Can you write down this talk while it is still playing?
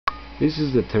This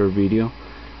is the third video.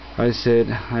 I said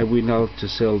I would like to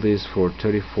sell this for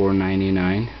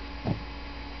 $34.99.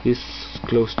 It's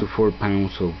close to 4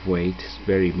 pounds of weight. It's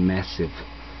very massive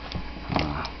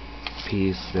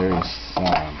piece. There is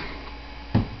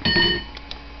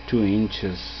 2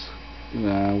 inches,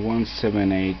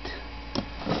 178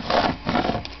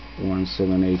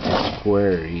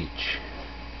 square each.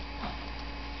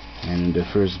 And in the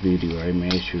first video I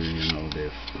measured, the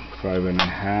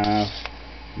 5.5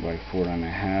 by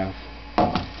 4.5.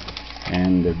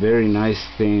 And the very nice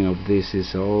thing of this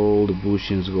is all the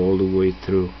bushings go all the way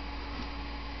through,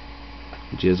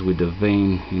 just with the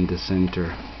vein in the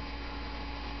center.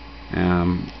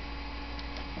 Again,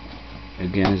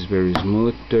 it's very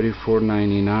smooth.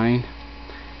 $34.99.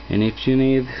 And if you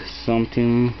need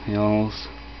something else,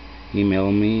 email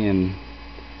me and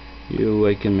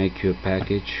I can make you a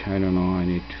package. I don't know, I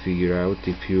need to figure out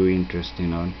if you're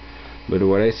interested on. But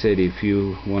what I said, if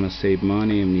you want to save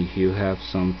money and if you have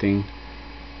something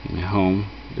in home,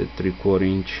 the 3/4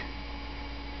 inch,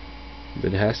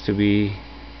 but it has to be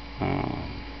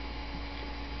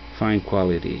fine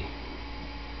quality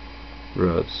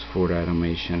rods for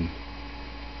automation,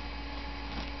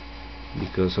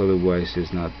 because otherwise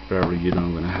it's not, probably you're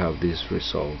not going to have this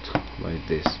result like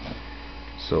this.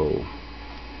 So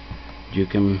you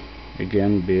can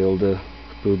again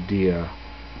put the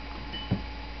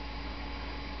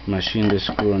machine the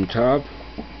screw on top,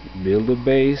 build the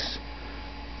base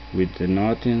with the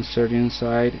nut insert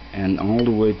inside, and all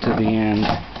the way to the end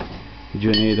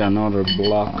you need another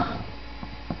block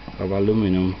of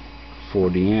aluminum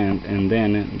for the end, and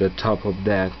then the top of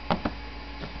that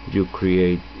you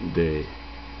create the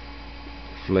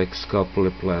flex coupler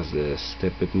plus the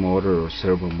stepped motor or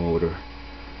servo motor.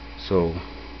 So,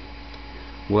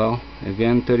 well,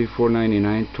 again,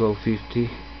 $34.99, $12.50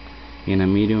 in a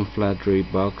medium flat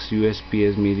rate box,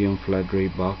 USPS medium flat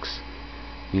rate box,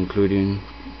 including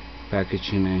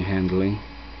packaging and handling.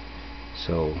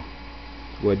 So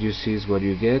what you see is what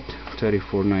you get.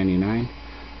 $34.99,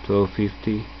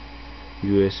 $12.50,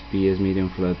 USPS medium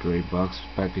flat rate box,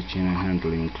 packaging and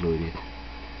handling included.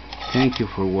 Thank you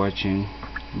for watching.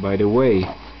 By the way,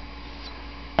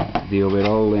 the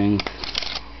overall length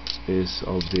is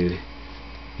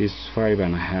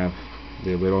 5.5,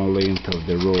 the overall length of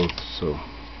the rod. So,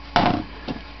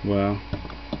 well,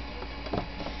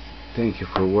 thank you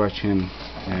for watching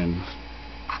and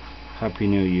Happy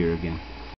New Year again.